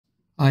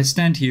I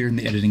stand here in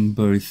the editing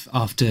booth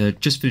after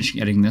just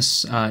finishing editing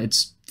this.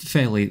 It's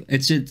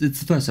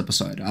the first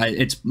episode.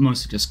 It's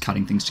mostly just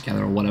cutting things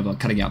together or whatever,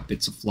 cutting out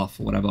bits of fluff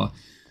or whatever.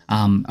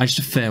 I just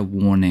a fair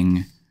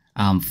warning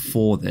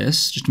for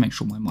this, just to make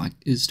sure my mic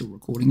is still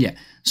recording. Yeah,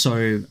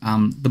 so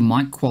the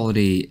mic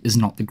quality is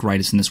not the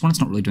greatest in this one.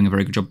 It's not really doing a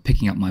very good job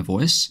picking up my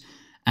voice.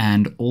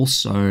 And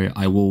also,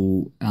 I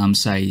will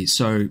say,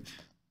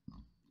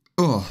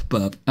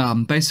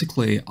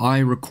 basically, I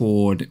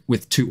record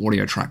with two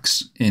audio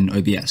tracks in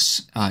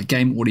OBS,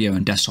 game audio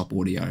and desktop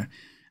audio.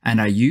 And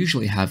I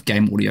usually have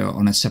game audio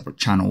on a separate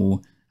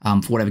channel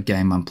for whatever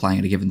game I'm playing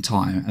at a given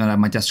time. And I have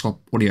my desktop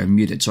audio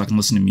muted so I can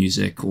listen to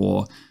music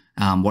or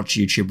watch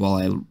YouTube while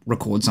I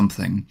record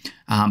something.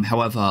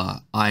 However,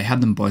 I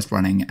had them both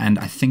running, and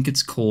I think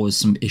it's caused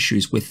some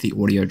issues with the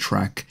audio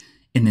track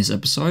in this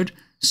episode.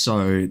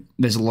 So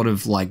there's a lot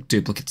of like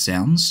duplicate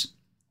sounds.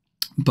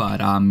 But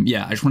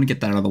yeah, I just want to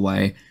get that out of the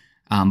way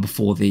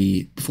before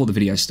the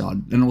video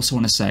started. And I also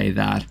want to say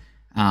that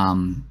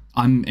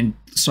I'm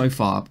so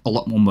far a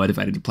lot more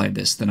motivated to play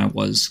this than I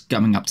was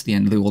coming up to the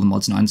end of the All the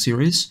Mods 9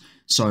 series.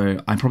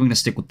 So I'm probably going to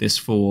stick with this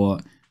for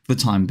the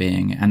time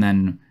being, and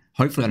then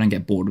hopefully I don't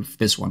get bored with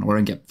this one or I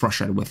don't get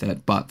frustrated with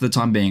it. But for the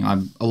time being,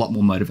 I'm a lot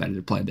more motivated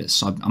to play this.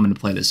 So I'm going to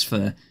play this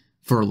for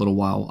a little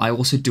while. I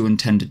also do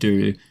intend to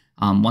do,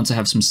 once I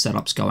have some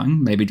setups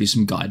going, maybe do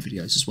some guide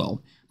videos as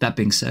well. That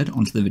being said,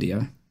 onto the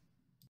video.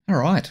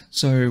 Alright,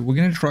 so we're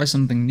going to try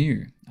something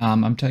new.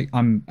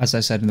 As I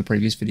said in the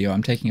previous video,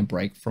 I'm taking a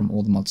break from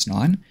All the Mods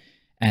 9,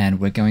 and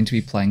we're going to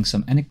be playing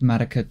some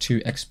Enigmatica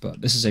 2 Expert.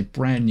 This is a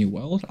brand new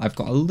world. I've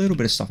got a little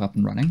bit of stuff up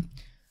and running.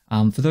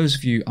 For those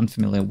of you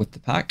unfamiliar with the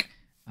pack,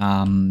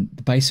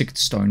 the basic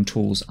stone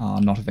tools are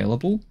not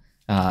available.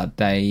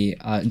 They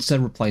are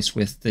instead replaced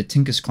with the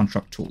Tinker's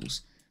Construct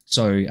tools.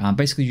 So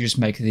basically you just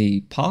make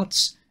the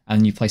parts,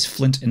 and you place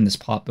flint in this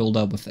part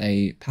builder with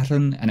a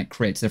pattern, and it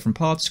creates different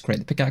parts to create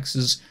the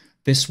pickaxes.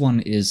 This one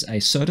is a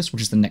Certus,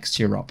 which is the next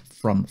tier up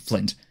from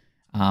flint.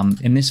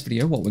 In this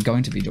video, what we're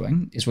going to be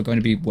doing is we're going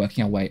to be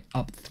working our way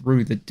up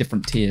through the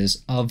different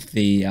tiers of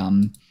the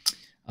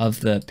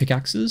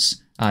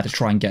pickaxes to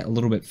try and get a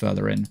little bit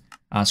further in.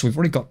 So we've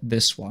already got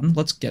this one.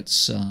 Let's get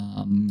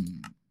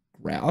some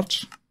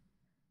grout.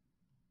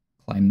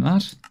 Claim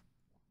that.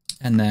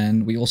 And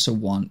then we also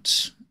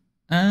want...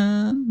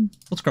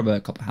 let's grab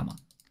a copper hammer.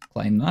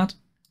 Claim that.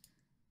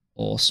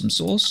 Awesome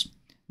sauce.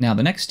 Now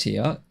the next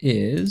tier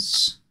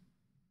is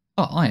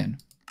iron.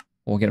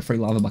 Or get a free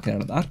lava bucket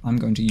out of that. I'm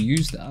going to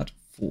use that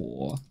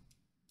for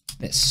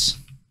this.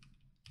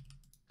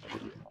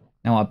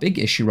 Now our big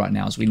issue right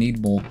now is we need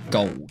more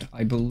gold.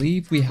 I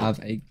believe we have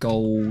a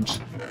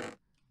gold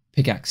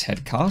pickaxe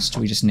head cast.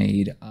 We just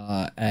need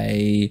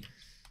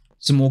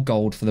some more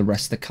gold for the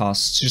rest of the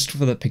casts, just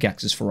for the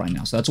pickaxes for right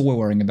now. So that's all we're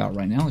worrying about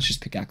right now. It's just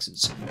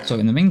pickaxes. So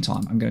in the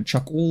meantime, I'm going to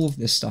chuck all of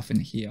this stuff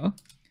in here.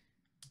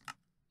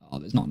 Oh,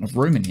 there's not enough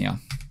room in here.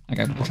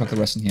 Okay, we'll chuck the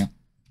rest in here.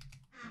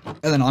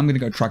 And then I'm going to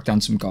go track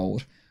down some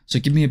gold. So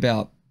give me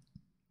about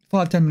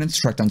 5-10 minutes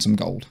to track down some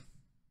gold.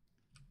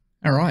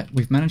 Alright,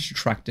 we've managed to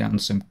track down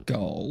some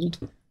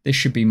gold. This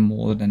should be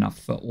more than enough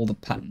for all the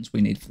patterns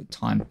we need for the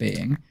time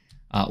being.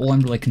 All I'm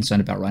really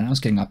concerned about right now is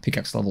getting our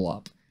pickaxe level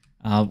up.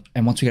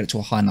 And once we get it to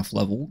a high enough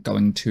level,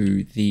 going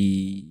to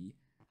the,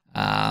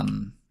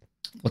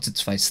 what's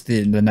its face,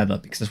 the nether,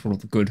 because that's where all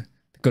the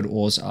good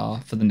ores are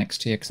for the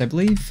next tier. Because I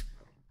believe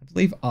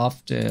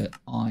after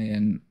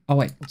iron, oh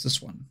wait, what's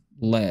this one?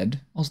 Lead.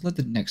 I was lead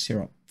the next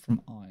tier up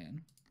from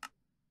iron.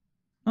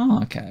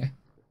 Oh, okay.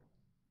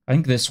 I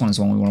think this one is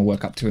the one we want to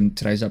work up to in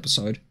today's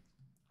episode,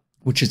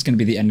 which is going to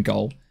be the end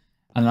goal.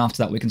 And then after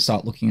that, we can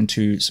start looking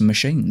into some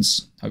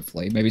machines,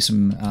 hopefully, maybe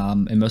some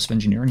immersive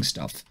engineering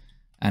stuff.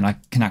 And I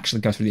can actually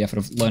go through the effort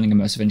of learning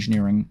immersive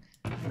engineering.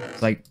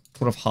 It's like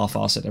sort of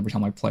half-ass it every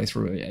time I play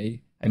through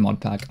a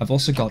mod pack. I've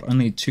also got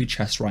only 2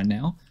 chests right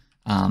now.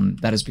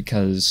 That is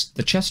because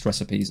the chest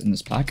recipes in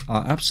this pack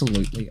are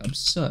absolutely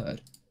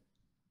absurd.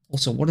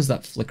 Also, what is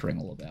that flickering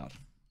all about?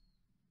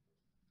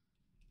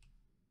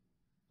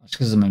 That's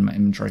because I'm in my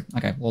inventory.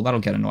 Okay, well that'll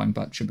get annoying,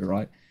 but should be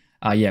right.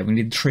 Yeah, we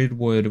need treated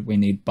wood, we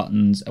need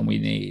buttons, and we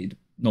need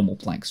normal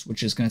planks,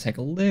 which is going to take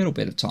a little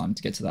bit of time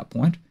to get to that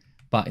point.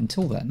 But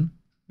until then,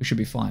 we should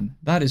be fine.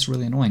 That is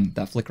really annoying,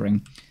 that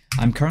flickering.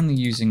 I'm currently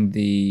using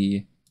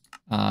the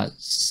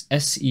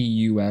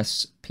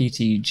SEUS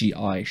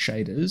PTGI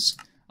shaders.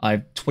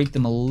 I've tweaked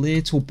them a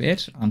little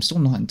bit. I'm still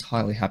not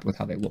entirely happy with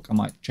how they look. I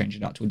might change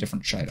it out to a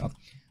different shader,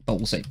 but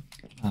we'll see.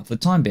 For the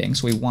time being,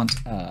 so we want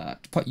to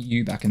put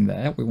you back in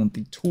there. We want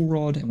the tool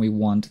rod, and we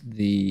want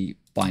the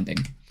binding.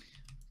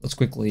 Let's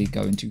quickly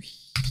go into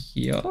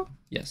here.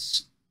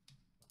 Yes.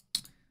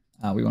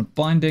 We want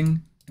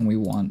binding, and we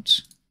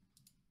want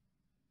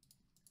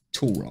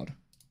tool rod.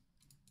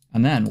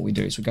 And then what we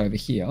do is we go over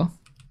here,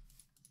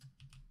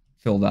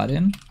 fill that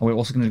in. And we're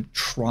also going to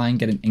try and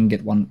get an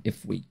ingot one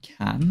if we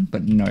can,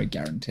 but no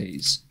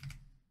guarantees.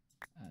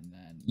 And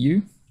then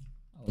you.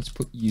 Let's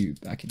put you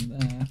back in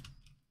there.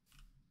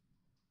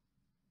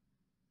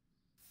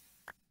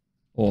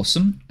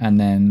 Awesome. And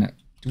then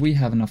do we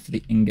have enough for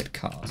the ingot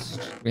cast?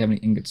 Do we have any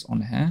ingots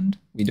on hand?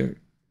 We do.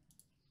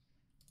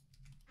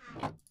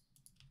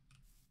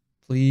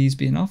 Please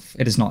be enough.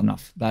 It is not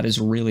enough. That is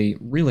really,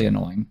 really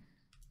annoying.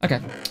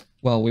 Okay,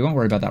 well, we won't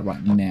worry about that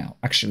right now.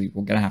 Actually,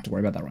 we're going to have to worry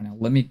about that right now.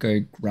 Let me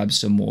go grab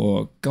some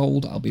more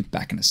gold. I'll be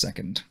back in a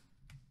second.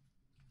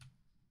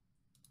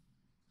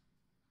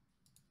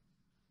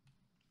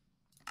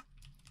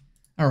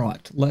 All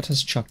right, let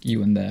us chuck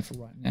you in there for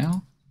right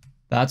now.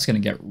 That's going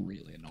to get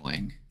really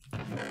annoying.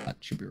 That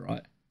should be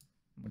right.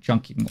 We're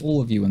chunking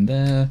all of you in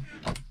there.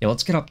 Yeah,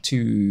 let's get up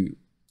to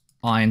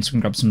iron so we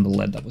can grab some of the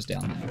lead that was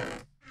down there.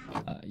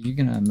 You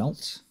gonna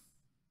melt?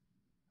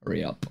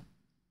 Hurry up.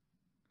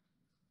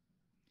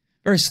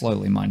 Very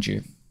slowly, mind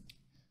you.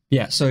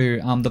 Yeah, so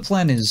the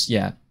plan is,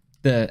 yeah,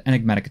 the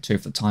Enigmatica 2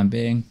 for the time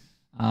being.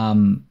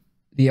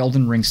 The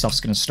Elden Ring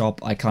stuff's gonna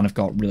stop. I kind of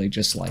got really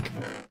just like...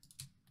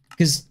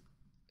 Because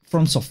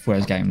From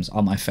Software's games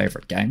are my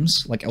favorite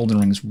games. Like, Elden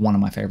Ring is one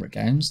of my favorite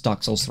games.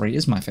 Dark Souls 3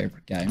 is my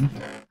favorite game.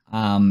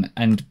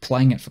 And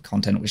playing it for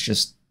content was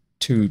just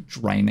too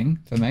draining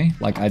for me.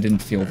 Like, I didn't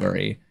feel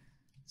very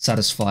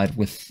satisfied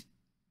with,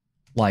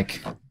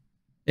 like,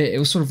 it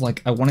was sort of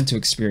like I wanted to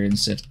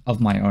experience it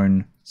of my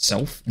own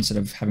self instead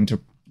of having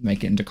to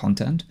make it into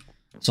content.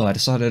 So I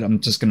decided I'm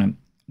just gonna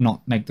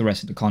not make the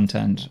rest into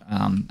content.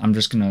 I'm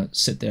just gonna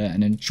sit there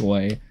and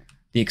enjoy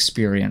the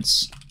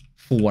experience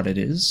for what it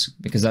is,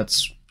 because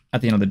that's,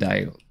 at the end of the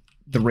day,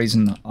 the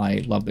reason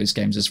I love those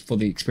games is for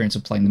the experience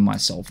of playing them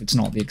myself. It's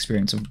not the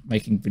experience of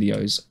making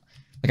videos.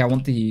 Like, I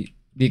want the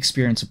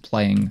experience of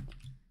playing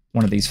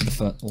one of these for the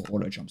first... Oh,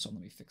 auto jump, so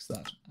let me fix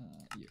that.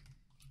 Yeah.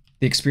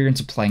 The experience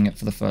of playing it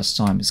for the first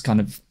time is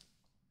kind of,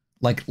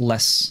 like,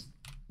 less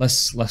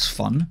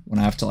fun when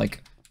I have to,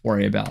 like,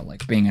 worry about,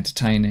 like, being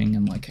entertaining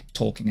and, like,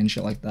 talking and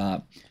shit like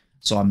that.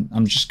 So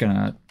I'm just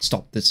gonna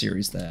stop the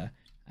series there,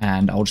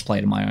 and I'll just play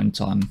it in my own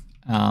time.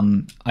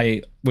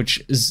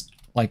 Which is,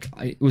 like,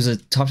 it was a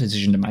tough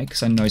decision to make,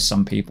 because I know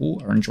some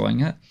people are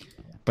enjoying it.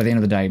 By the end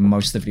of the day,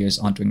 most of the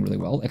videos aren't doing really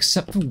well,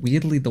 except for,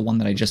 weirdly, the one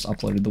that I just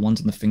uploaded, the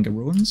ones on the finger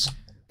ruins.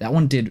 That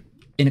one did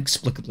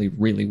inexplicably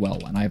really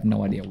well, and I have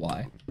no idea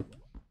why.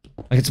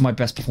 Like, it's my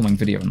best performing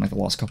video in, like, the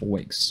last couple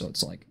weeks, so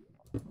it's like,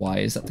 why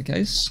is that the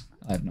case?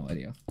 I have no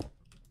idea.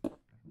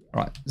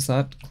 Alright, is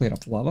that cleared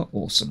up the lava?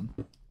 Awesome.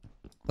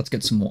 Let's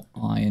get some more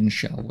iron,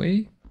 shall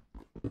we?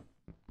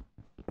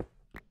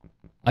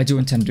 I do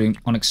intend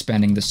on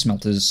expanding the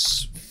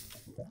smelters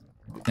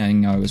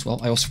thing as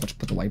well. I also forgot to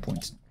put the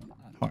waypoint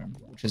at home,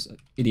 which is an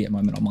idiot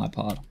moment on my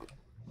part.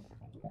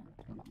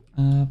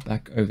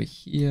 Back over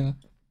here.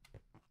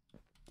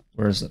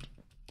 Where is it?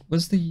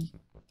 Where's the...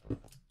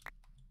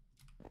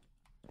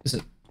 Is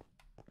it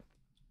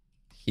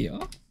here?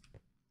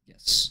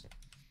 Yes.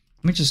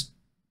 Let me just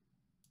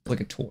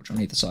flick a torch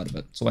on either side of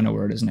it, so I know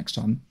where it is next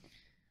time.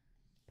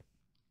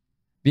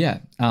 But yeah,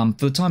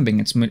 for the time being,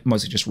 it's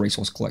mostly just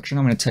resource collection.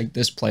 I'm going to take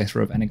this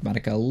playthrough of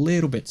Enigmatica a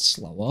little bit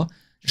slower,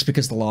 just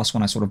because the last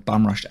one I sort of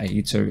bum rushed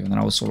AE2, and then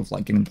I was sort of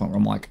like getting to the point where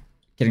I'm like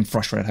getting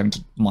frustrated having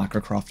to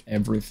microcraft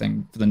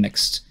everything for the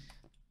next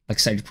like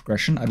stage of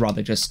progression. I'd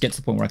rather just get to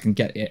the point where I can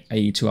get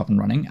AE2 up and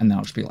running, and then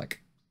I'll just be like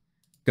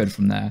good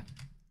from there.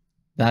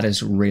 That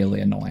is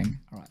really annoying.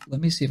 All right, let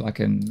me see if I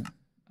can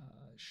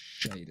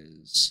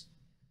shaders,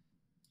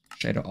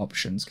 shader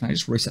options. Can I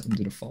just reset them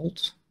to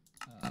default?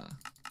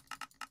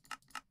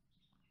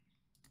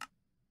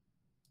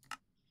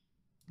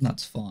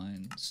 That's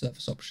fine.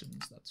 Surface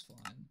options, that's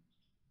fine.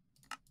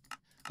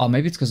 Oh,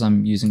 maybe it's because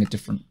I'm using a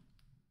different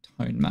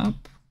tone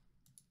map.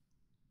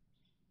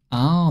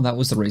 Oh, that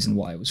was the reason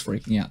why I was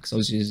freaking out, because I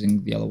was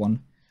using the other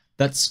one.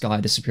 That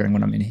sky disappearing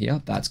when I'm in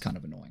here, that's kind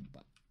of annoying,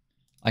 but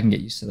I can get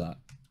used to that.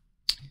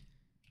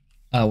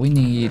 We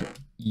need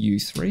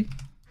U3.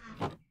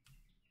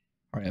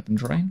 Hurry up and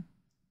drain.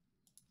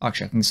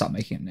 Actually, I can start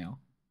making it now.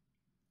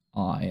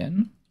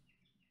 Iron.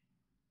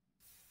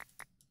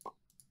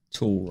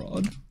 Tool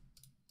rod.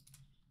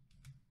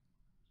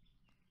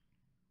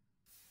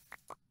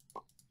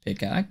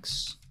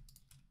 Pickaxe.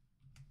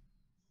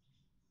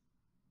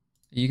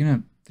 Are you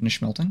gonna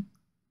finish melting?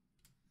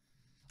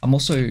 I'm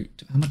also...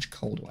 How much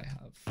coal do I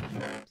have?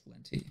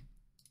 Plenty.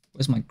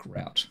 Where's my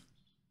grout?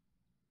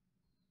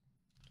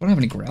 Do I have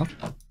any grout?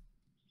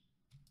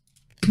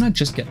 Didn't I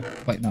just get...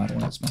 Wait, no, I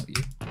don't want to smelt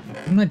you.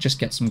 Didn't I just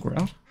get some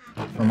grout?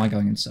 Or am I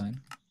going insane?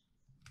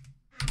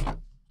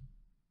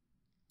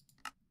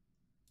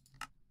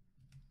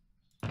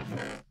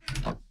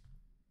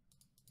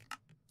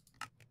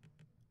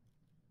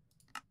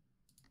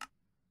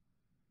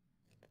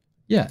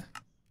 Yeah.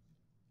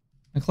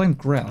 I claimed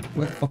grout.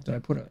 Where the fuck did I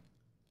put it?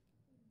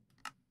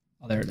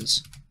 Oh, there it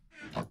is.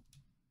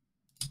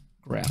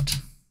 Grout.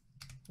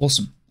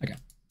 Awesome. Okay.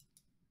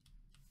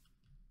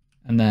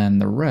 And then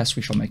the rest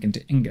we shall make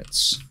into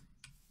ingots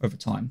over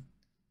time.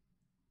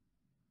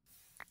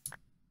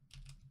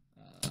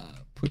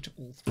 Put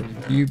all three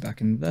of you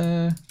back in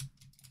there.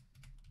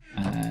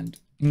 And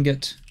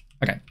ingot.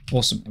 Okay,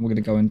 awesome. And we're going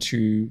to go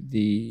into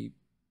the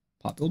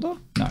part builder?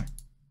 No,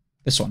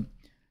 this one.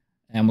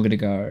 And we're going to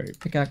go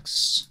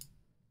pickaxe.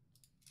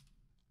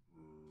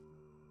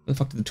 Where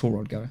the fuck did the tool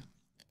rod go?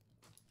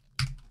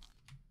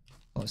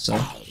 Oh, so.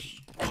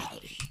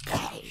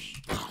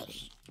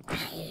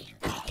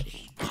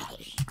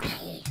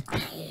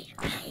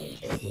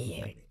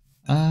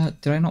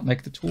 Did I not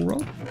make the tool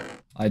rod?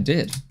 I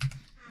did.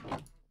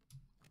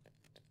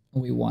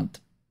 We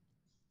want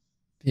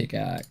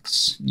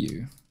pickaxe,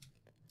 you.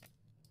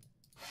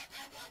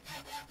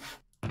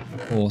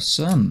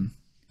 Awesome.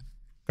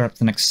 Go up to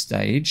the next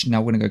stage.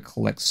 Now we're gonna go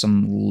collect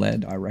some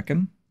lead, I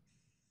reckon.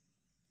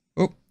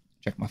 Oh,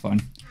 check my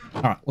phone.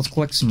 Alright, let's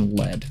collect some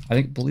lead.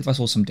 Believe I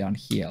saw some down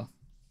here.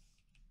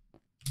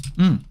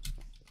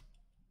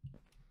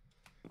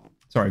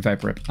 Sorry,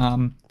 Vapor Rip.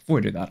 Before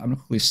we do that, I'm gonna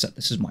quickly set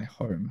this as my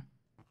home.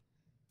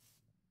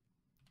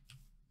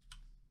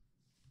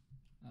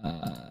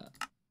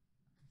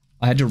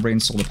 I had to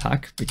reinstall the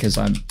pack because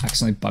I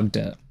accidentally bugged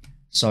it,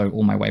 so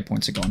all my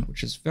waypoints are gone,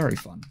 which is very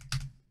fun.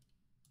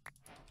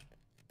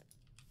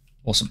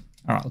 Awesome.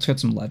 Alright, let's get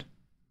some lead.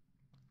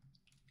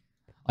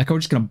 I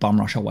could just gonna bum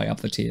rush our way up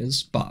the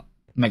tiers, but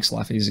it makes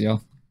life easier.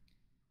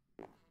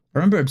 I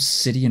remember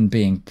obsidian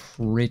being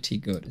pretty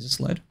good. Is this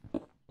lead?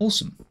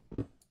 Awesome.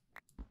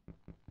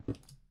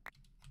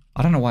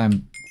 I don't know why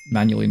I'm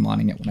manually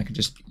mining it when I could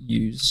just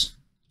use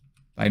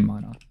vein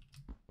miner.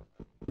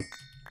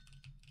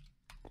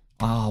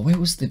 Ah, where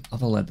was the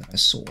other lead that I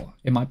saw?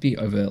 It might be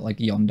over, like,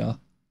 yonder.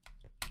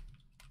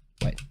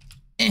 Wait.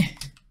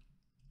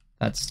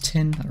 That's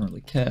tin. I don't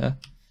really care.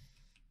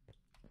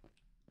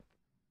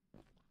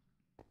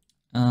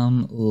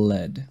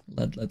 Lead.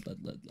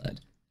 Lead.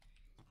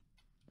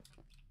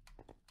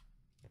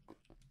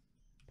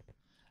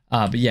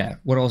 But yeah,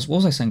 what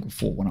was I saying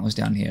before when I was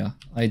down here?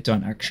 I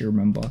don't actually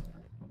remember.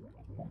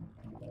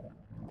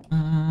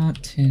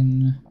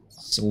 Tin,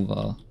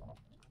 silver.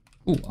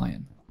 Ooh,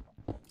 iron.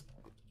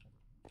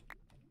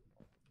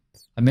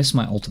 I miss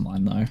my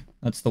ultimine though.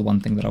 That's the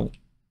one thing that I'll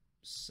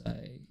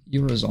say.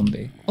 You're a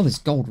zombie. Oh, there's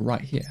gold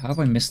right here. How have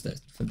I missed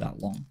it for that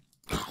long?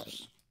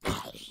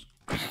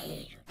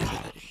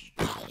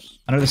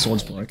 I know the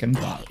sword's broken,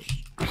 but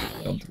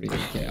I don't really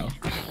care.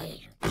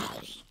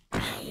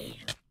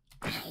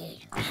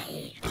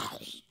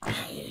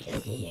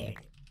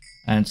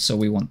 And so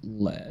we want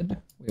lead.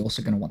 We're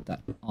also going to want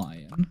that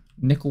iron.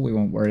 Nickel we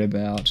won't worry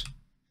about.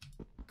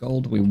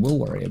 Gold we will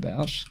worry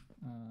about.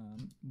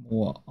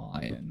 More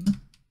iron.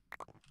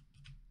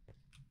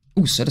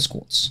 Ooh, Cetus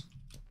quartz.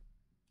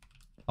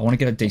 I want to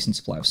get a decent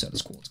supply of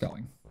Cetus quartz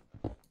going.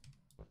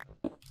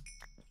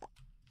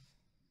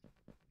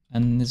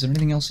 And is there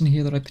anything else in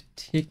here that I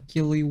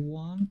particularly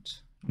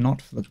want?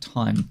 Not for the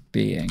time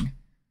being.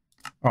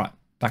 Alright,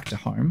 back to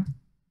home.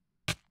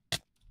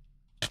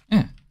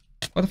 Yeah.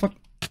 What the fuck?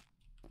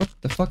 What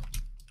the fuck?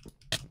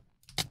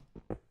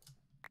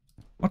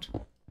 What?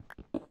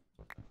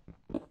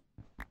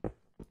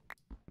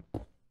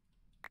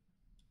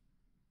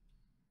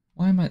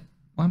 Why am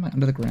I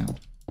under the ground?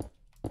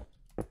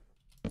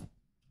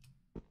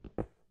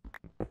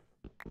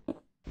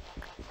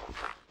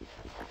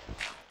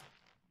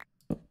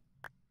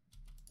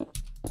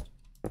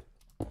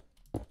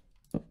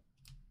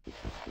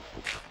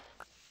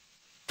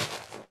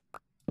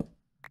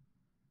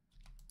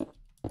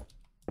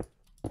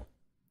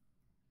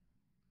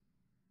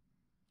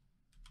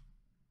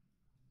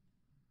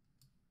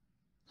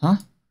 Huh?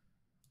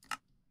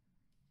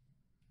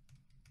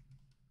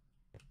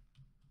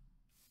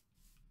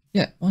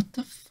 Yeah, what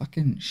the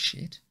fucking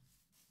shit?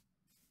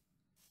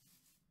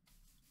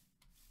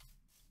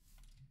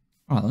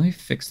 Alright, let me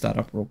fix that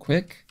up real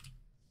quick.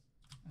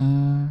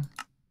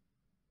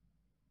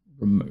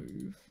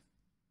 Remove.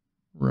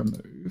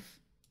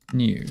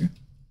 New.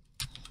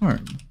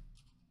 Home.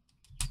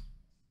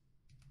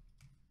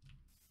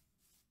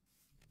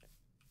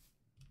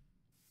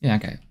 Yeah,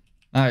 okay.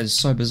 That is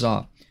so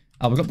bizarre.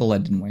 We got the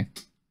lead, didn't we?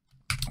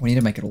 We need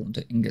to make it all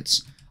into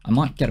ingots. I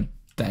might get a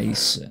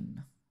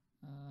basin.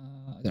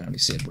 I don't have any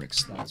seed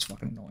bricks. That's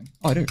fucking annoying.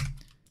 Oh, I do.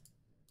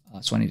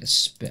 So I need a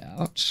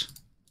spout.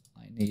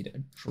 I need a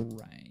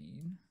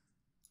drain.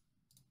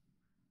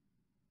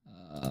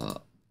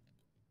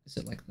 Is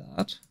it like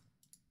that?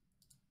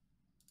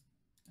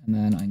 And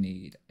then I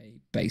need a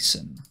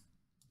basin.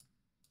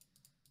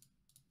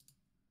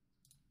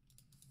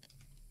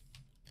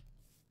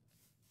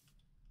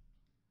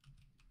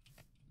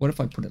 What if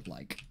I put it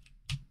like...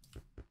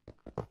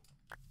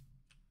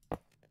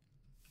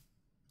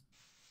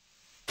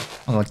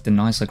 Oh, like the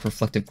nice, like,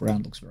 reflective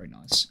ground looks very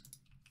nice.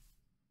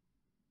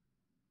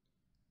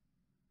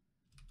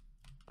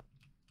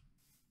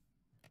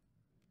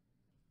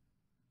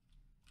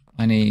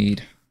 I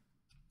need...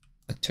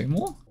 like 2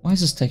 more? Why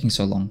is this taking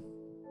so long?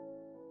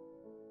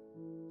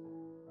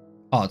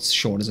 Oh, it's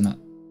short, isn't it?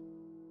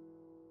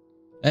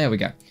 There we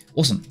go.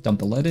 Awesome. Dump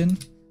the lead in.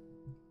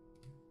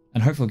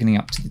 And hopefully getting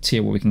up to the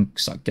tier where we can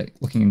start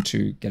looking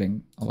into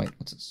getting... Oh, wait,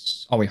 what's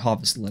this? Oh, we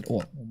harvest lead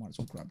ore. We might as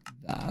well grab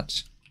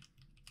that.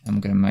 And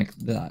we're going to make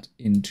that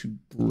into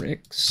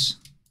bricks.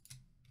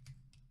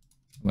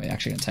 We're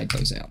actually going to take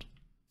those out.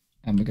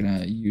 And we're going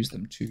to use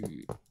them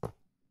to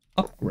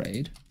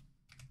upgrade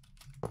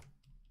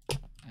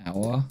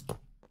our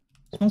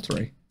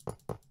smeltery.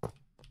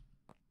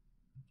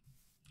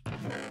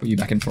 Put you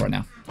back in for right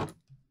now.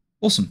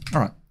 Awesome.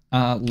 All right.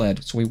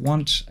 Lead. So we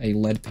want a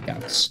lead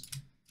pickaxe.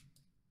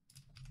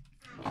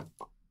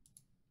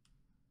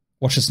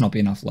 Watch this not be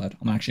enough lead.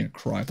 I'm actually going to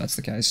cry if that's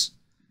the case.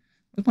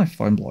 Where's my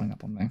phone blowing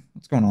up on me?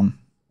 What's going on?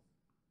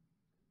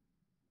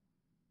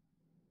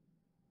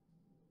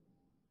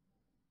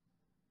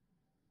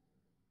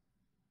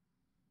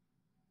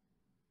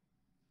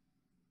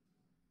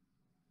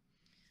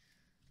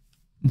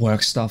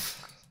 Work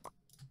stuff.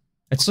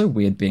 It's so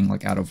weird being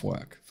like out of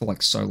work for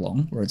like so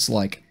long, where it's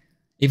like,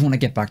 even when I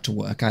get back to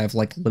work, I have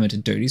like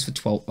limited duties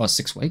for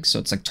 6 weeks. So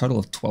it's like total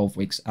of 12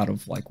 weeks out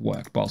of like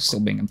work while still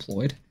being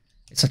employed.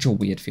 It's such a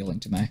weird feeling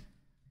to me.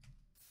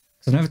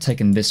 Because I've never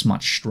taken this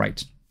much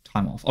straight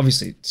time off.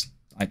 Obviously,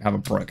 I have a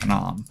broken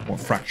arm or a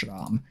fractured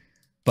arm,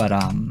 but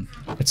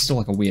it's still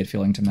like a weird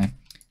feeling to me.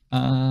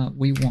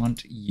 We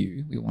want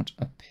you. We want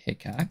a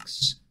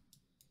pickaxe.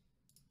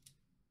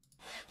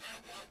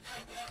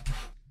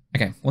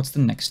 Okay, what's the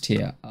next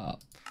tier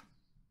up?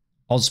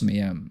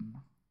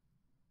 Osmium.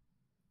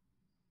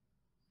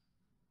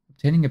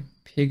 Obtaining a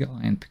pig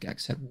iron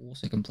pickaxe head will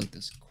also complete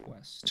this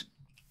quest.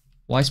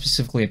 Why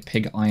specifically a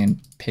pig iron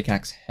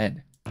pickaxe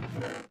head?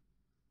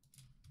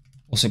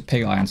 Also,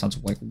 pig iron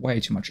sounds like way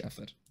too much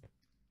effort.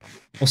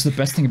 Also, the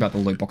best thing about the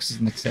loot boxes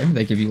in this game,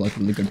 they give you like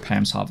really good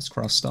Pam's Harvest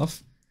Craft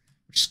stuff,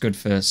 which is good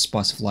for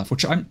Spice of Life,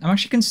 which I'm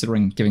actually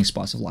considering giving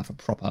Spice of Life a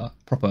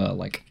proper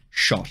like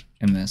shot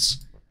in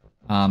this.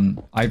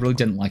 I really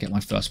didn't like it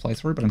my first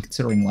playthrough, but I'm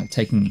considering like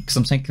because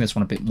I'm taking this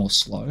one a bit more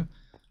slow,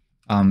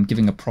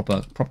 giving a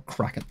proper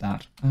crack at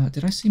that.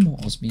 Did I see more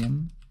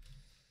osmium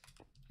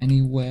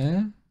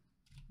anywhere?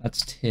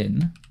 That's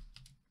tin.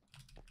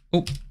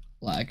 Oh,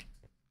 lag.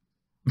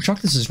 I'm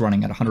shocked this is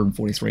running at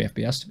 143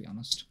 FPS, to be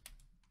honest.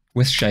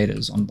 With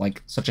shaders on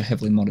like such a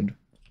heavily modded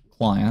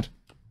client.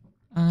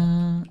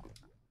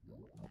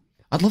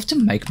 I'd love to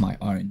make my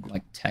own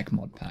like tech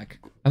mod pack.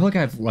 I feel like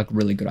I have like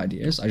really good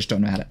ideas. I just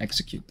don't know how to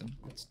execute them.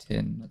 That's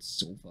tin, that's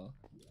silver.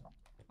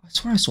 I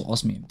swear I saw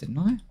osmium, didn't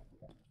I?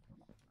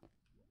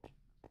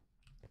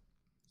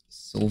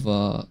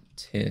 Silver,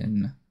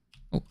 tin.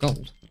 Oh,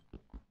 gold.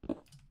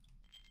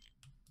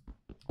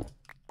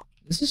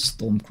 Is this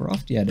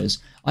Thorncraft? Yeah, it is.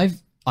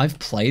 I've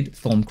played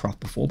Thorncraft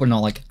before, but not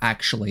like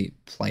actually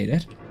played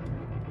it.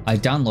 I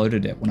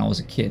downloaded it when I was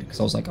a kid because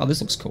I was like, oh,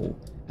 this looks cool.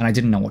 And I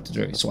didn't know what to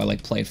do. So I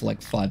like played for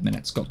like 5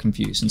 minutes, got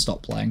confused and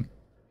stopped playing.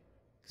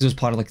 Because it was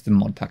part of like the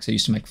mod packs I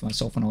used to make for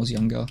myself when I was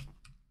younger.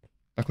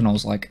 Back when I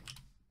was like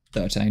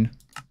 13.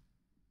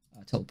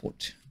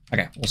 Teleport.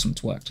 Okay, awesome,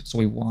 it's worked. So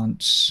we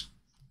want...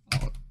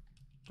 I'll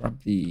grab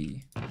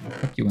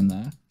put you in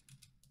there.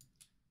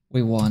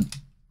 We want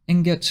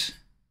ingot,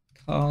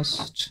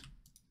 cast...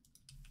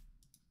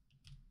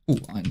 Ooh,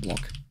 iron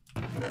block.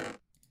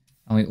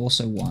 And we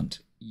also want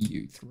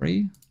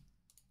U3.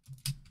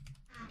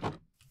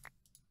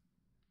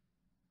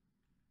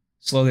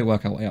 Slowly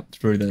work our way up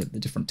through the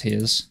different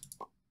tiers.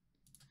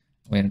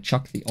 We're going to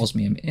chuck the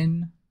osmium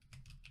in.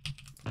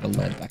 Put the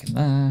lead back in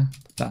there.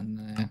 Put that in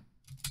there.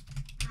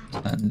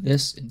 Turn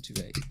this into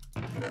a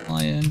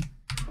iron.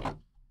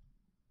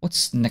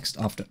 What's next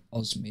after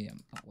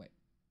osmium? Oh, wait.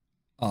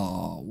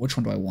 Oh, which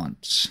one do I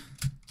want?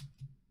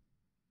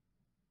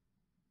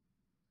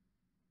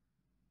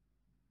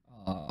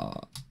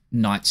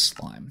 Night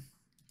slime.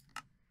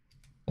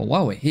 Well,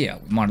 while we're here,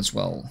 we might as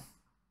well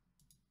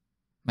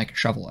make a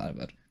shovel out of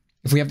it.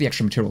 If we have the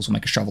extra materials, we'll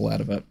make a shovel out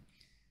of it.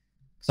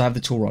 So I have the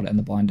tool rod and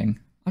the binding.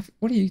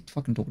 What are you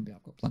fucking talking about?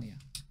 I've got plenty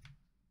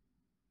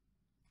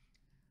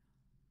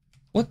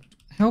of.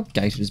 How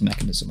gated is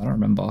mechanism? I don't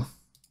remember.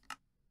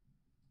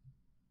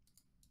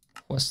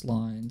 Quest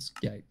lines,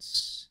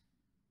 gates.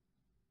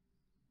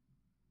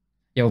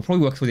 Yeah, we'll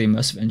probably work through the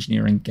immersive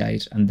engineering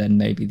gate and then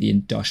maybe the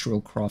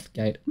industrial craft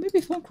gate.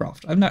 Maybe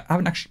Thorncraft. I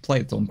haven't actually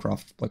played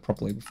Thorncraft like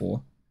properly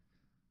before.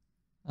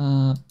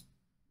 Yeah,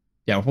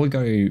 we'll probably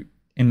go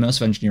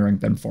immersive engineering,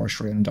 then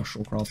forestry and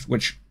industrial craft,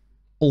 which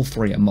all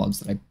three are mods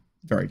that I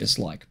very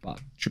dislike, but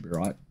should be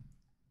right.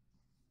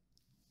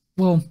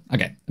 Well,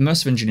 okay,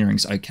 immersive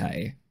engineering's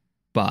okay,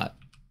 and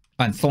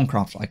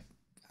Thorncraft I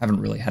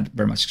haven't really had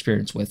very much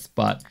experience with,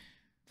 but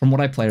from what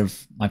I played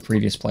of my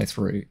previous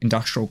playthrough,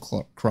 industrial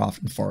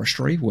craft and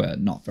forestry were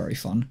not very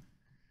fun.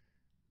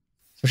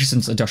 Especially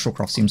since industrial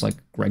craft seems like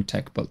Greg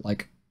Tech, but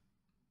like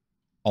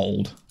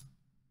older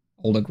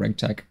Greg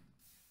Tech.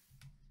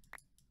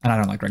 And I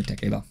don't like Greg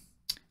Tech either.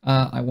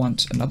 I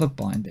want another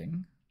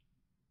binding,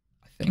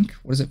 I think.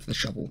 What is it for the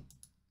shovel?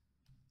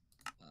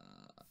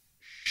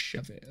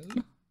 Shovel.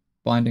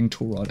 Binding,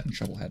 tool rod, and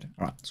shovel head.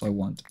 Alright, so I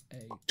want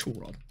a tool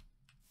rod.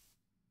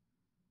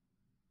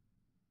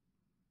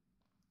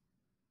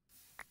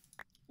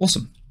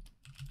 Awesome.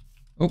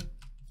 Oh.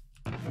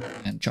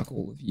 And chuck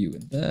all of you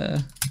in there.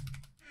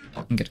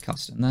 I can get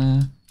cast in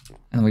there.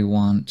 And then we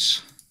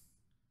want...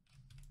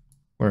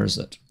 Where is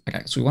it?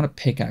 Okay, so we want a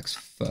pickaxe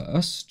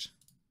first.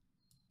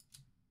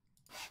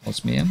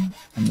 Osmium.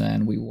 And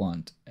then we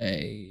want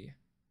a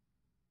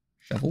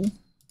shovel.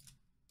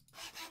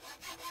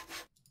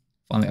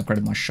 Finally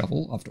upgraded my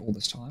shovel after all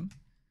this time.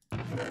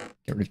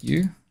 Get rid of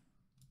you.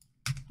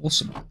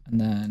 Awesome. And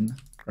then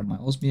grab my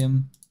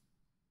osmium.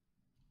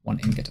 1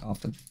 ingot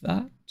after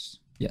that.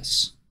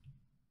 Yes.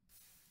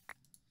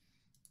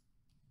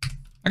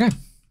 Okay.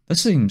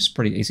 This seems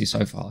pretty easy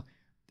so far.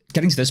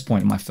 Getting to this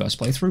point in my first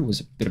playthrough was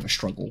a bit of a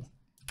struggle.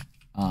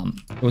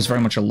 It was very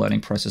much a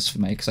learning process for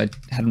me because I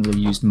hadn't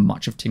really used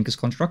much of Tinker's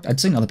Construct. I'd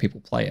seen other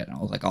people play it and I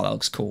was like, oh, that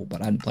looks cool,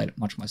 but I hadn't played it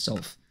much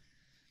myself.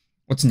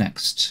 What's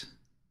next?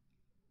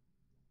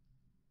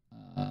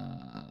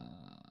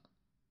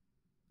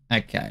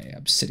 Okay,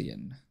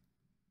 obsidian.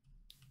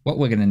 What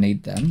we're going to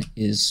need then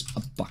is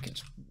a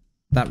bucket.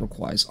 That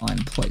requires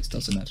iron plates,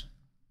 doesn't it?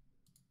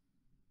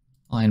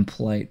 Iron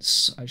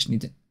plates. I just need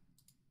to...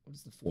 What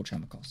does the forge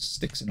hammer cost?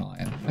 Sticks and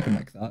iron. I can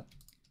make that.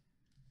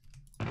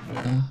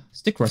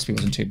 Stick recipe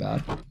wasn't too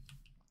bad. I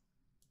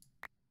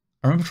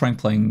remember trying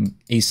playing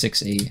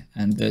E6E,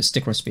 and the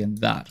stick recipe in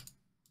that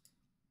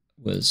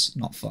was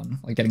not fun.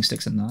 Like getting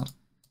sticks in that.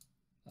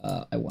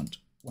 I want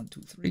 1,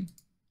 2, 3.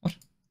 What?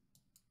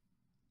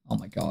 Oh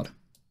my god.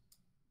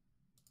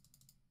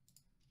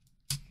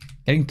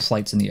 Getting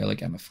plates in the early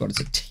game, I forgot,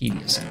 it's a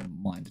tedious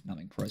and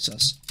mind-numbing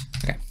process.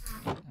 Okay,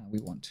 we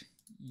want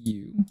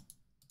you.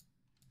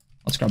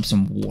 Let's grab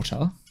some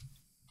water.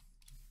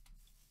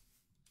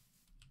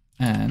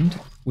 And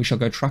we shall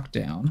go track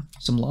down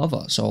some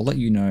lava. So I'll let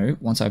you know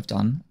once I've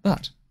done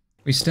that.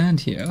 We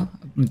stand here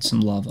with some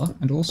lava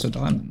and also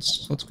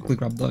diamonds. So let's quickly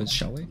grab those,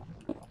 shall we?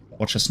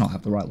 Watch us not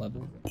have the right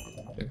level.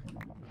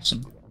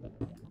 Awesome.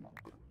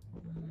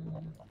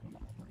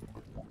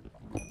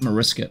 I'm gonna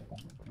risk it.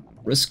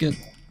 Risk it.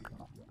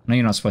 I know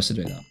you're not supposed to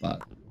do that,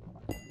 but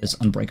there's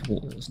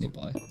unbreakable ores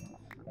nearby.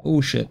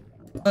 Oh shit.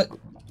 I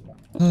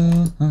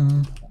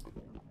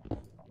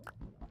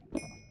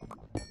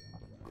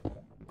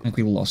think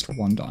we lost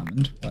 1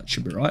 diamond, but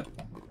should be right.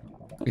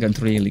 We don't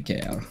really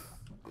care.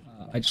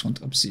 I just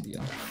want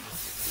obsidian.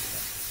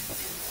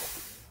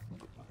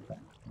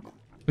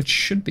 Which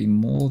should be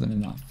more than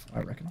enough, I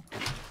reckon.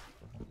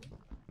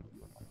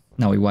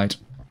 No, we wait.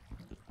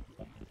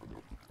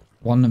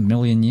 1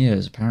 million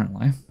years,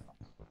 apparently.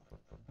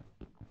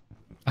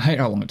 I hate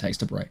how long it takes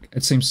to break.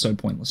 It seems so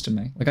pointless to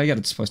me. Like, I get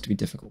it's supposed to be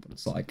difficult, but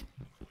it's like,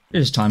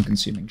 it's just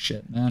time-consuming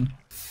shit, man.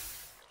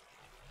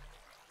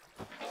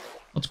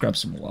 Let's grab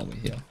some more while we're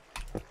here.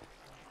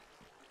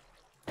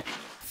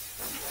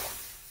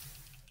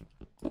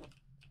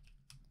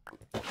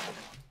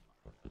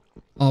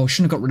 Oh, I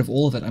shouldn't have got rid of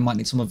all of it. I might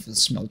need some of the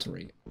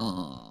smeltery.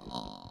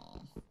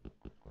 Oh.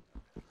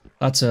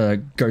 That's a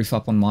goof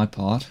up on my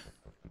part.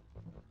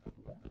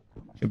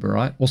 Should be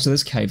right. Also,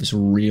 this cave is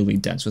really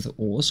dense with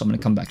ore, so I'm going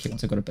to come back here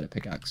once I've got a better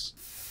pickaxe.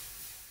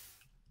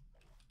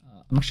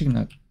 I'm actually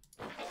going to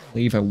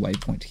leave a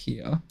waypoint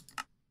here.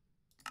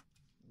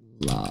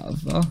 Lava.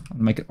 I'm going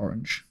to make it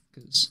orange,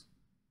 because,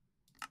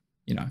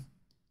 you know.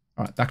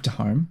 Alright, back to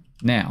home.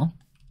 Now,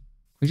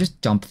 we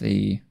just dump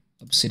the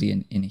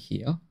obsidian in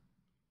here.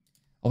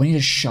 Oh, we need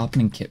a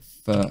sharpening kit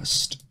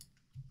first.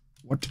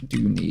 What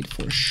do you need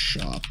for a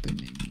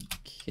sharpening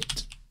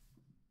kit?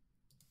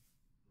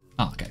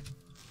 Ah, okay.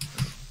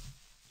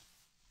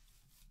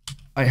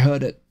 I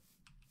heard it.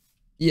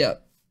 Yeah.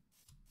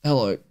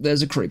 Hello,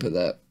 there's a creeper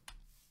there.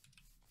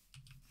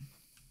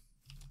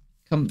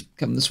 Come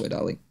this way,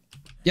 darling.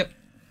 Yep,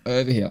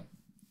 over here.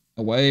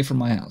 Away from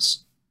my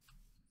house.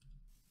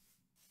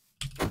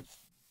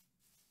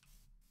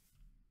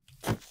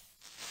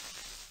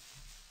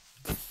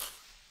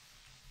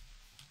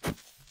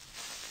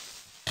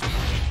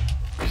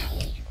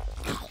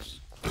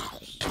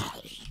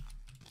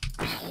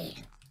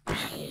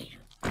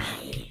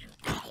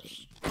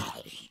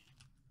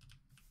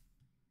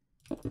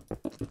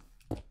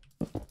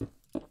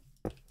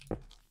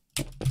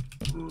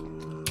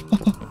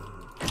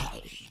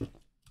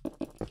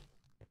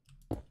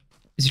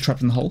 Is he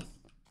trapped in the hole?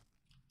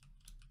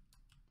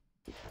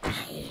 I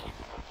feel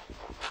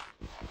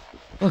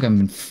like I'm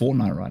in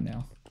Fortnite right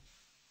now.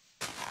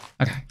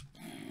 Okay.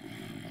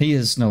 He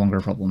is no longer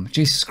a problem.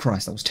 Jesus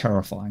Christ, that was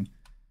terrifying.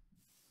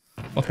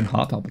 Fucking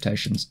heart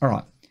palpitations.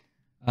 Alright.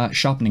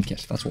 Sharpening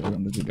kit. That's what we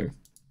wanted to do.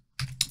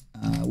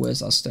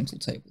 Where's our stencil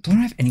table? Don't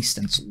I have any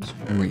stencils?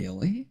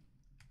 Really?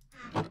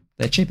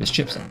 They're cheap as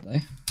chips, aren't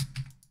they?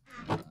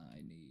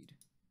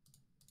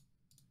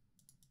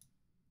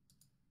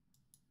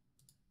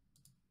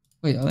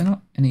 Wait, are there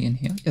not any in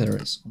here? Yeah, there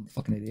is. I'm a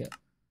fucking idiot.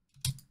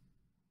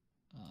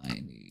 I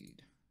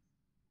need...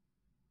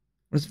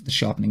 What is it, the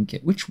sharpening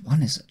kit? Which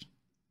one is it?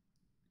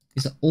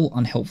 These are all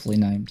unhelpfully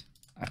named.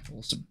 Ah,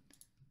 awesome.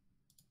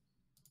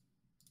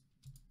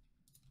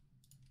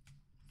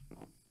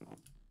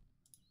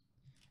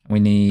 We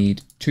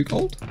need 2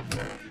 gold.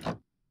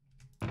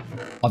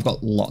 I've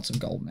got lots of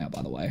gold now,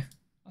 by the way.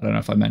 I don't know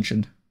if I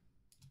mentioned.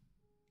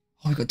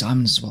 Oh, we got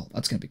diamonds as well.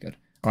 That's going to be good.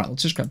 Alright,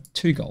 let's just grab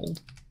 2 gold.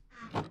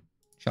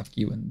 Chuck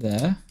you in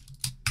there.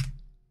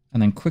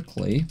 And then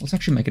quickly, let's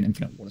actually make an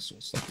infinite water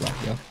source, like right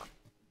here.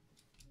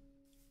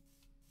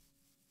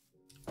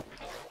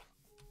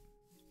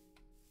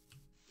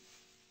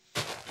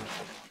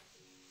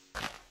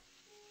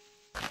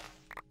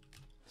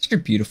 It's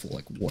very beautiful,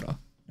 like water.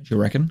 What do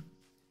you reckon?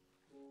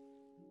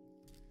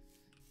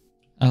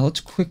 Let's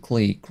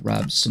quickly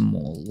grab some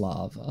more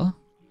lava,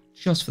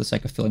 just for the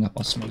sake of filling up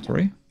our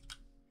smeltery.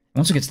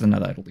 Once we get to the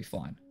nether, it'll be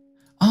fine.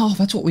 Oh,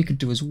 that's what we could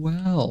do as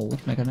well. We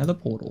can make another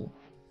portal.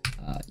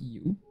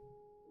 Is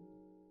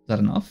that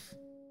enough?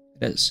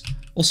 It is.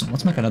 Awesome,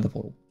 let's make another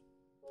portal.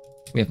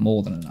 We have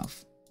more than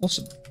enough.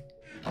 Awesome.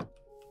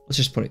 Let's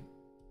just put it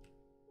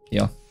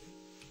here.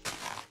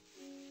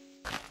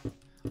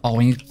 Oh,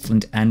 we need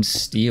flint and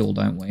steel,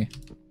 don't we?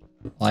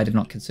 I did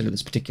not consider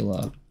this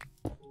particular...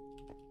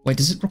 Wait,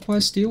 does it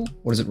require steel?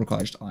 Or does it require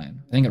just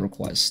iron? I think it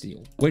requires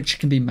steel, which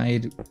can be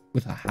made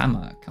with a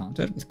hammer, can't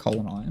it? With coal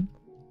and iron.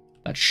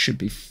 That should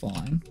be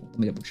fine. Let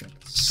me double check.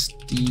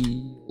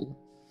 Steel.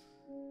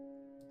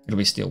 It'll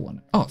be steel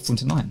one. Oh,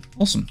 flint and iron.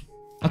 Awesome.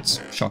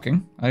 That's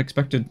shocking. I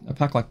expected a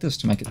pack like this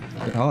to make it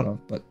a bit harder,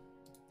 but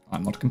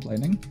I'm not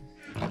complaining.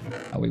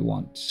 We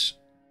want...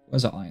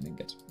 Where's our iron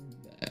ingot?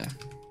 There.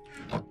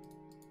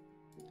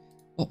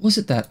 What was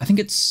it that... I think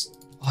it's...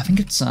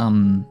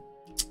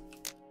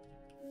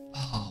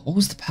 Oh, what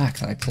was the pack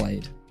that I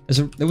played?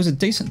 There was a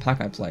decent pack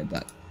I played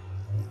that...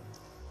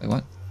 Wait,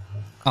 what?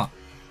 Ah,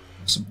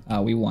 awesome.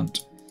 We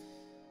want...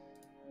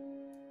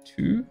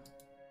 2?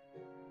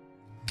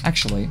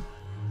 Actually,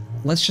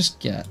 let's just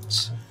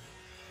get...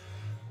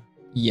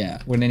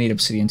 Yeah, we're gonna need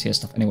obsidian tier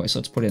stuff anyway, so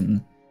let's put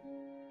in...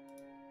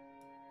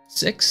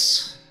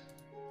 6?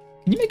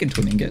 Can you make it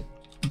into an ingot?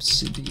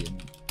 Obsidian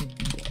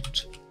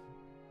ingot.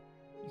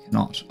 You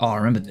cannot. Oh, I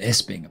remember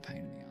this being a pain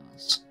in the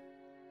ass.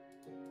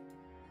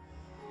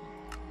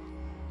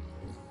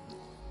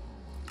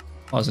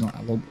 Oh, is it not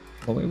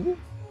alloyable?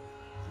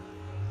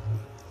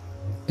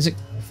 Is it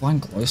fine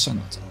glowstone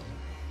that's alloy?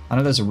 I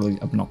know there's a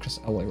really obnoxious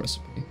alloy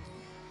recipe.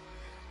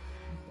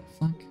 What the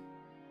fuck?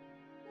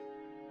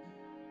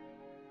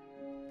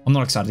 I'm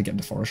not excited to get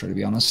into forestry, to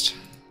be honest.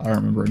 I don't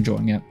remember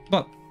enjoying it,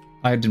 but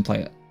I didn't play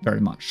it very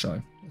much,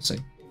 so we'll see.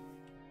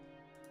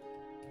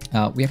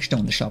 We actually don't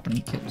want the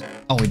sharpening kit.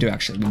 Oh, we do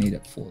actually. We need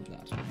it for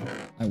that.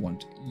 I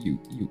want you,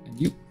 and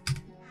you.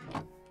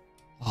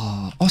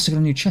 Oh, so I got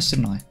a new chest,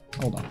 didn't I?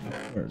 Hold on.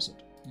 Where is it?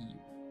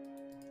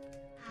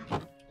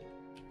 You.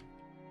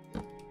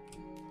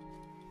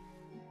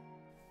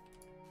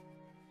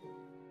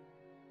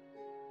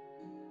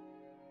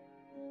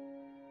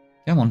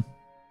 Come on.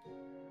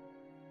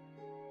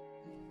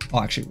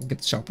 Oh, actually, we'll get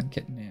the sharpening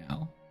kit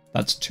now.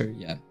 That's 2,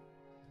 yeah.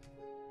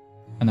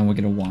 And then we're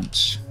going to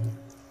want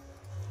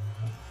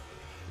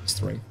these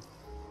 3.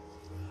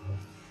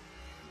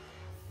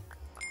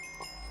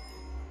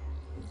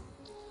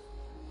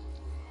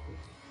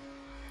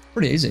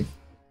 Pretty easy.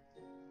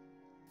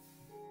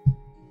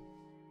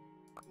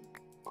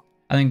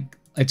 I think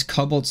it's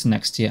cobalt's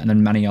next tier, and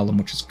then maniolum,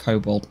 which is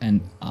cobalt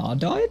and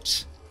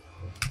ardite,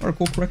 if I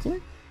recall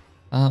correctly.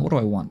 What do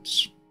I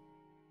want?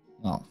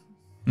 Well,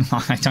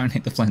 I don't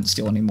need the flint and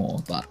steel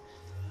anymore, but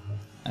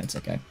it's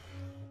okay.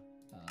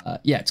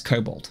 Yeah, it's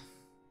cobalt.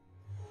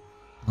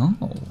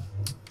 Oh.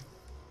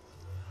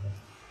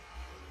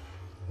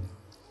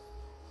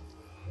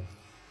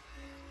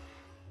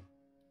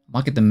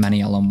 Might get the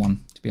maniolum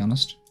one, to be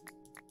honest.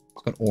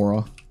 It's got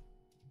aura.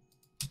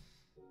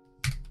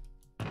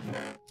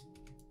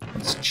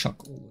 Let's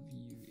chuck all of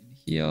you in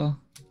here.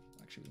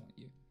 Actually, we want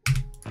you.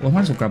 Well, I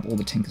might as well grab all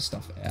the tinker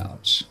stuff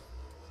out. Is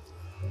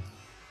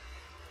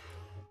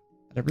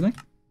that everything?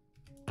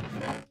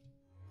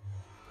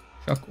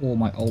 Chuck all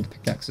my old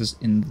pickaxes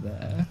in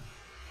there.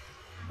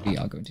 We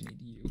are going to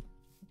need you.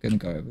 I'm going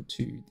to go over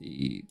to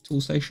the tool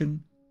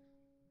station.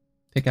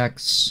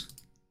 Pickaxe.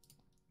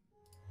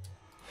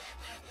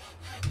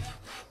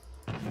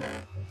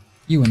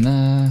 You in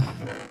there.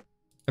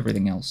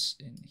 Everything else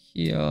in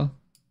here.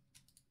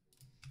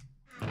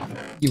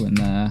 You in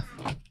there.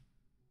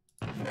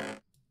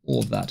 All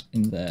of that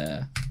in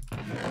there.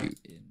 You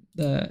in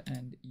there.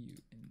 And you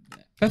in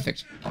there.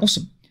 Perfect.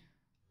 Awesome.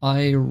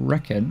 I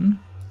reckon...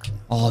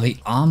 Oh, the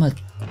armor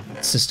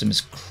system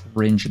is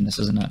cringe in this,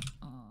 isn't it?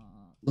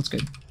 Let's go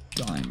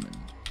diamond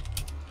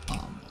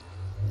armor.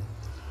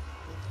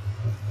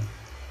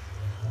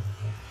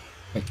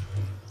 Wait.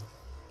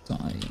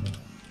 Diamond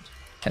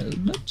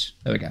helmet?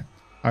 There we go.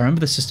 I remember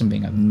the system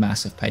being a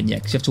massive pain, yeah,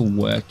 because you have to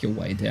work your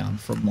way down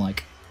from,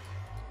 like,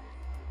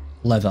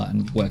 leather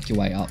and work your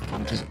way up,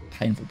 which is a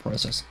painful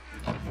process.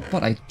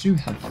 But I do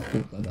have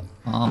full leather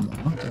armor,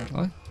 don't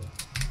I?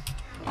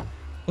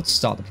 Let's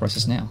start the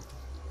process now.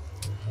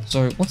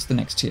 So, what's the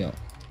next tier?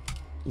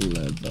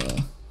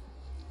 Leather.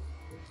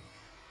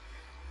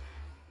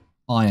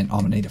 Iron. Oh,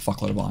 I'm gonna need a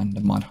fuckload of iron.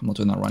 Never mind, I'm not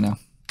doing that right now.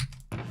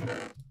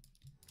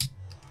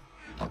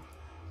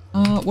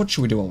 What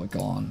should we do while we're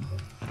gone?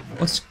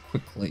 Let's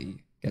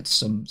quickly get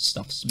some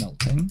stuff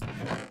smelting.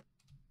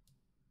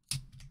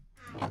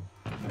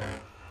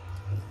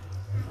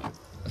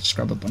 Let's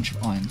grab a bunch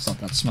of iron, start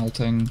that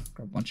smelting.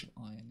 Grab a bunch of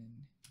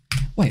iron.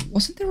 Wait,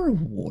 wasn't there a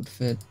reward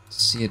for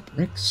seared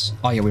bricks?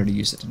 Oh yeah, we already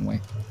used it, didn't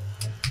we?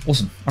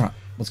 Awesome. Alright,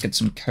 let's get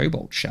some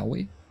cobalt, shall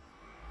we?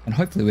 And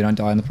hopefully we don't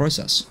die in the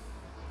process.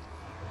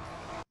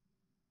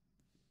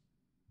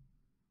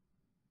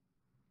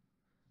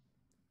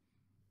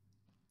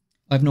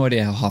 I have no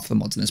idea how half the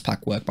mods in this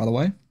pack work, by the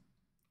way.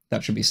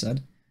 That should be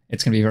said.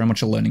 It's going to be very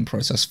much a learning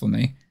process for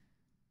me.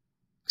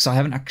 Because I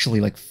haven't actually,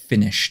 like,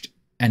 finished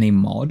any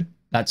mod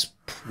that's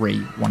pre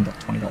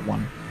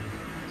 1.20.1.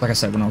 Like I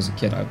said, when I was a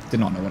kid, I did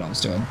not know what I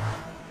was doing.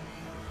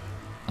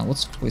 Now,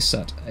 let's quickly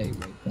set a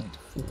waypoint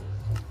for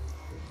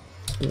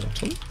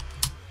portal.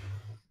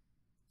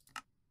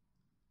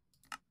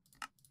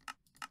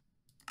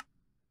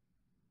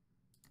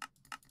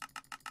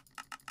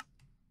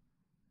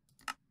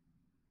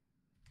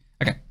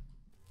 Okay.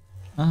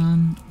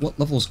 What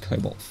level is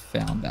Cobalt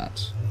found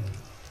at?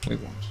 We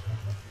want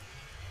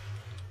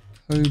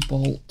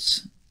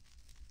Cobalt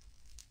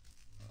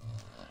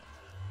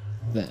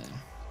there.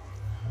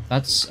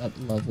 That's at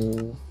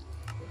level.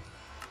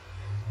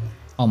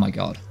 Oh my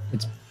god,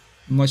 it's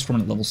most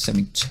prominent level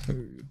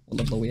 72. What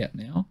level are we at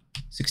now?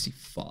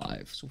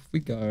 65. So if we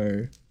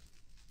go,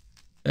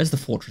 there's the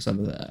fortress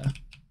over there.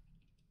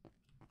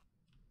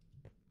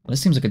 Well,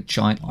 this seems like a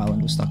giant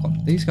island we're stuck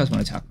on. These guys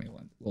won't attack me,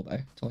 will they?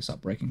 Until I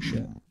start breaking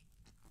shit.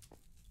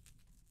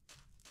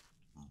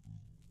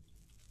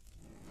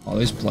 Oh,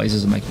 those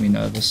blazes are making me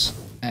nervous.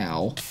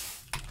 Ow.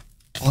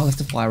 Oh, I left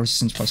the fire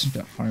resistance potion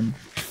at home.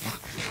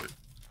 Fuck.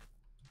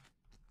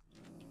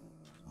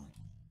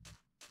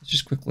 Let's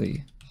just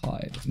quickly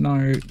hide.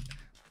 No.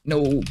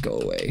 No,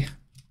 go away.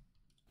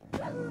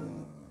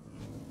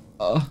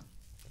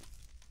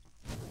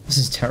 This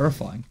is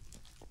terrifying.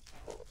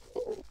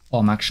 Oh,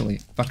 I'm actually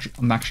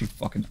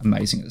fucking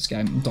amazing at this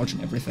game. I'm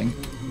dodging everything.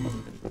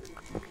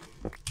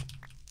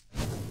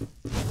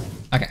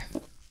 Okay.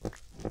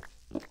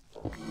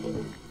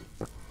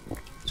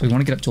 So we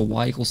want to get up to a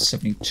y equals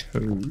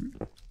 72.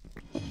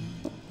 I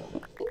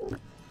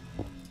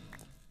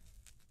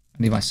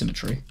need my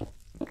symmetry.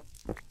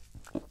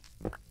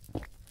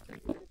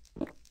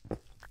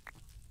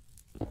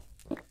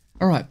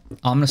 Alright,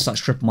 I'm going to start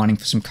strip mining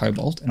for some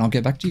cobalt, and I'll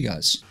get back to you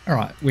guys.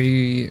 Alright,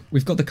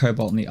 we've got the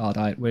cobalt and the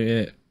ardite.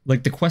 We're,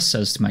 like, the quest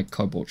says to make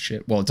cobalt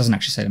shit. Well, it doesn't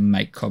actually say to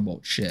make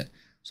cobalt shit.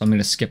 So I'm going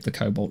to skip the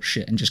cobalt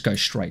shit and just go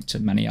straight to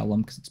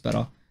Manialum, because it's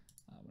better.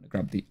 I'm going to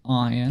grab the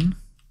iron.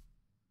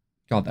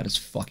 God, that is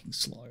fucking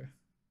slow.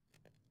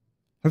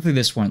 Hopefully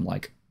this won't,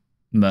 like,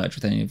 merge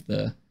with any of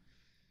the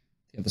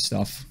other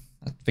stuff.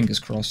 Fingers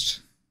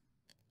crossed.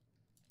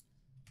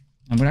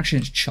 I'm going to actually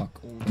just chuck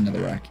all the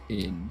netherrack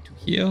into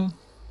here.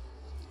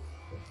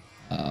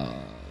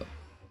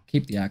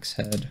 Keep the axe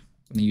head.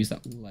 I'm going to use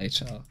that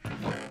later.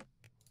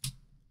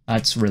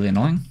 That's really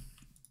annoying.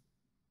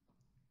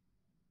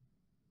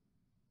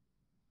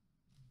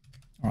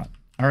 Alright,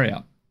 hurry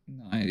up.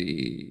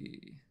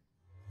 90...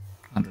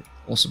 100.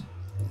 Awesome.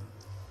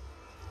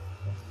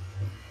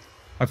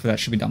 Hopefully that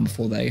should be done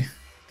before they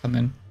come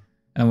in.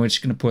 And we're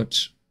just going to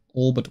put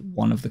all but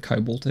one of the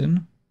cobalt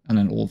in, and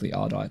then all of the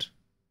ardite.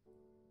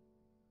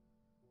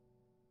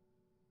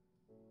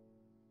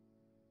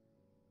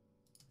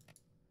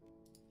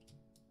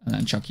 And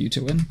then chuck you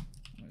two in.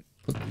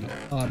 Put the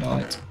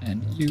ardite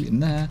and you in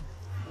there.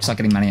 Start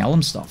getting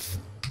Manialum stuff,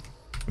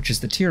 which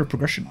is the tier of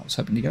progression I was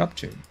hoping to get up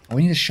to. Oh,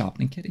 we need a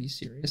sharpening kit. Are you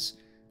serious?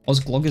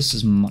 Osgloggus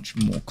is much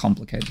more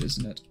complicated,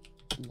 isn't it?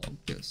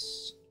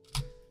 Gloggus.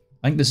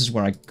 I think this is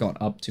where I got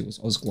up to, was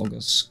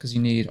Osgloggus, because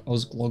you need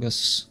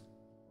Osgloggus.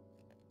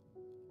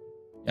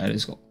 Yeah, it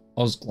is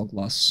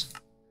Osgloglus.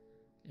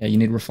 Yeah, you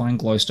need refined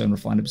glowstone,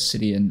 refined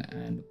obsidian,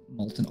 and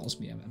molten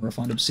osmium. And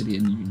refined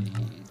obsidian, you need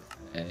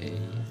a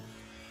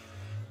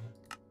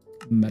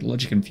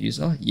metallurgic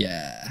infuser.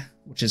 Yeah,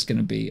 which is going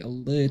to be a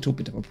little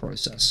bit of a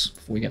process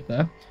before we get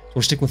there. So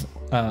we'll stick with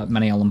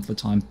Manialum for the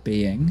time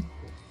being,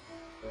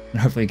 and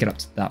hopefully get up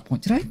to that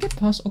point. Did I get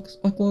past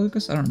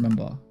Osglogus? I don't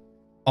remember.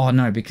 Oh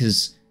no,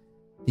 because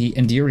the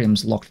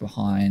Enderium's locked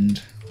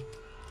behind.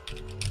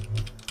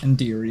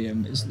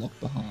 Enderium is locked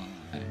behind.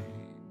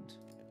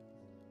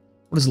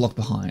 What is locked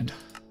behind?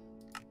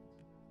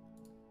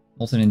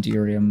 Molten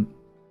Enderium.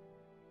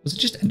 Was it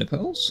just Ender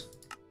Pearls?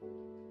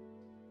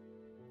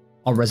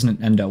 Oh,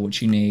 Resonant Ender,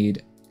 which you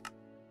need.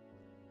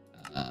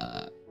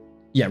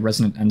 Yeah,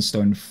 Resonant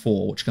Endstone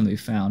 4, which can be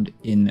found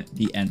in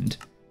the end.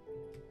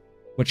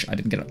 Which I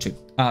didn't get up to.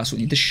 So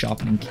we need the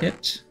sharpening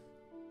kit.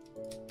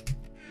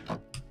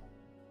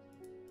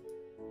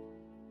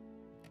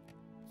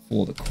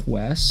 For the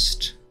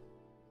quest.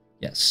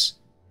 Yes.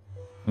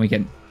 And we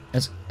get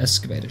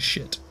excavator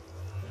shit.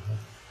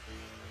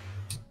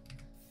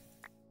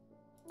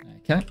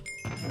 Okay.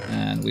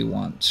 And we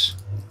want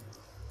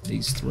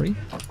these three.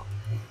 I'm going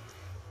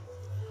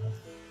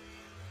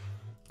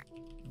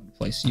to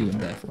place you in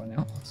there for right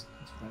now. It's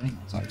raining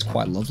outside. It's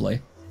quite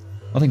lovely.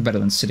 Nothing better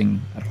than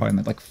sitting at home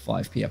at like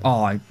 5 PM.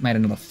 Oh, I made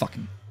another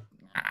fucking...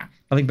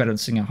 Nothing better than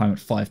sitting at home at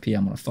 5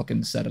 PM on a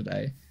fucking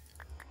Saturday.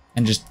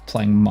 And just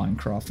playing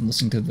Minecraft and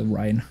listening to the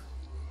rain.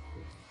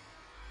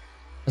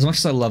 As much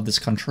as I love this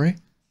country,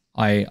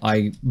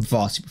 I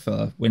vastly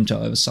prefer winter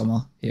over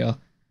summer here.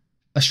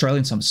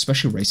 Australian summers,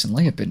 especially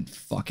recently, have been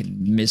fucking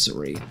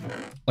misery.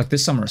 Like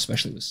this summer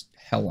especially was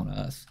hell on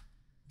earth.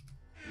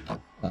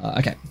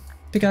 Okay,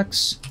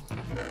 pickaxe.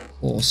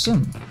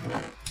 Awesome.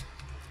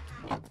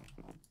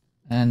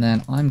 And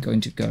then I'm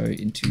going to go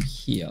into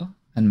here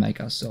and make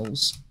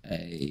ourselves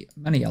a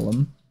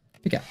Maniellum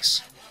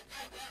pickaxe.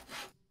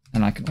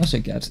 And I can also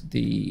get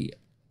the...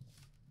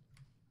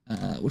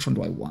 which one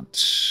do I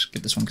want?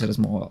 Get this one because it has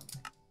more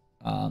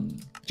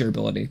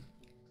durability.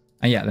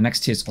 And yeah, the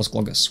next tier is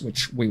Osclogus,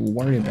 which we will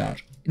worry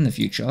about in the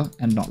future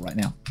and not right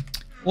now.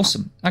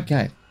 Awesome.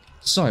 Okay.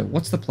 So,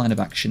 what's the plan of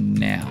action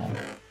now?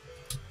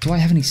 Do I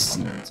have any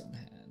seeds on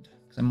hand?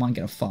 Because I might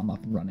get a farm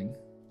up and running.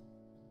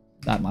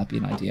 That might be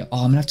an idea. Oh,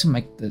 I'm going to have to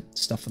make the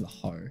stuff for the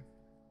hoe.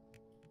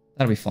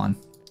 That'll be fine.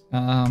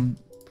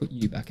 Put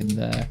you back in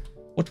there.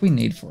 What do we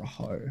need for a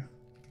hoe?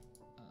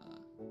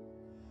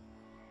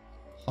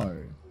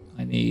 Hoe.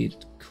 I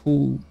need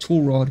cool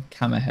tool rod,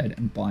 camera head,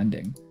 and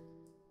binding.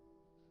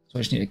 So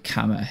I just need a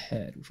camera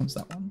head. Which one's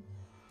that one?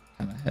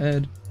 Camera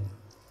head.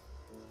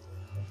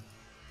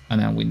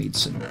 And then we need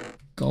some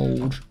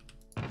gold.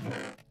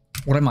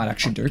 What I might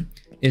actually do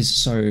is,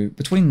 so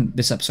between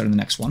this episode and the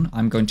next one,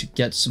 I'm going to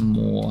get some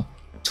more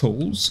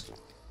tools,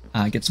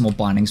 get some more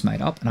bindings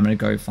made up, and I'm going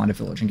to go find a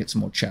village and get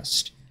some more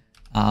chests.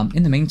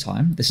 In the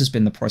meantime, this has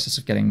been the process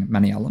of getting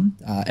Maniellum,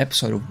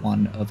 episode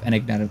 1 of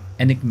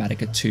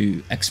Enigmatica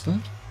 2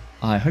 Expert.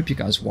 I hope you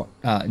guys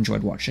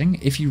enjoyed watching.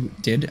 If you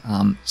did,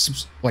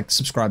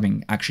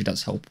 subscribing actually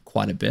does help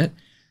quite a bit.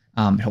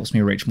 It helps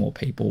me reach more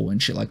people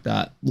and shit like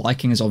that.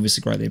 Liking is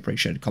obviously greatly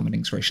appreciated.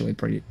 Commenting is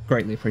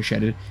greatly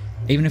appreciated.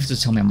 Even if it's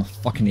to tell me I'm a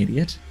fucking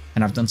idiot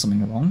and I've done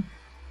something wrong,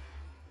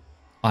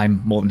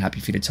 I'm more than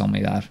happy for you to tell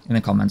me that in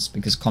the comments,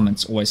 because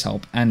comments always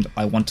help, and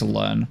I want to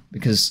learn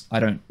because I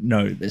don't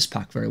know this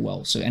pack very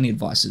well. So any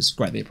advice is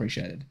greatly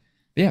appreciated.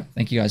 But yeah,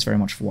 thank you guys very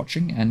much for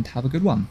watching and have a good one.